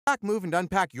Pack, move, and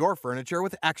unpack your furniture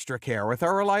with extra care with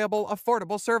our reliable,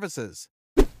 affordable services.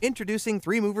 Introducing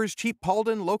 3 Movers Cheap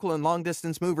Paulden local and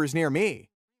long-distance movers near me.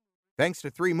 Thanks to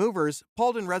 3 Movers,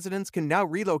 Paulden residents can now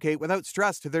relocate without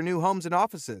stress to their new homes and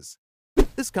offices.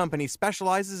 This company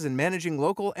specializes in managing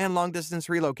local and long-distance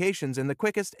relocations in the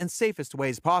quickest and safest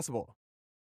ways possible.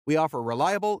 We offer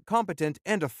reliable, competent,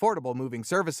 and affordable moving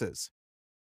services.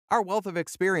 Our wealth of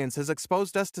experience has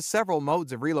exposed us to several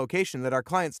modes of relocation that our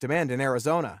clients demand in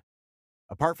Arizona.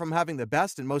 Apart from having the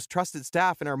best and most trusted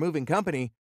staff in our moving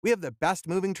company, we have the best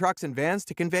moving trucks and vans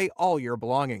to convey all your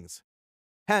belongings.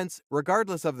 Hence,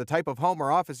 regardless of the type of home or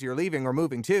office you're leaving or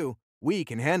moving to, we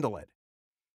can handle it.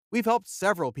 We've helped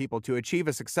several people to achieve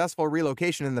a successful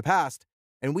relocation in the past,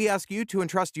 and we ask you to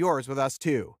entrust yours with us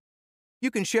too. You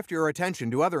can shift your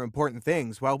attention to other important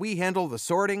things while we handle the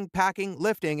sorting, packing,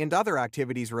 lifting, and other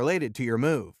activities related to your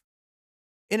move.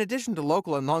 In addition to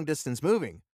local and long-distance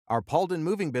moving, our Paulden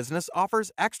moving business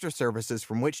offers extra services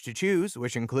from which to choose,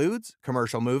 which includes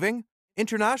commercial moving,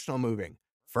 international moving,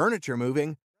 furniture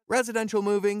moving, residential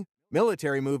moving,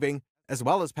 military moving, as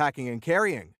well as packing and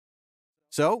carrying.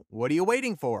 So, what are you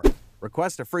waiting for?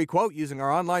 Request a free quote using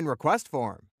our online request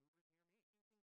form.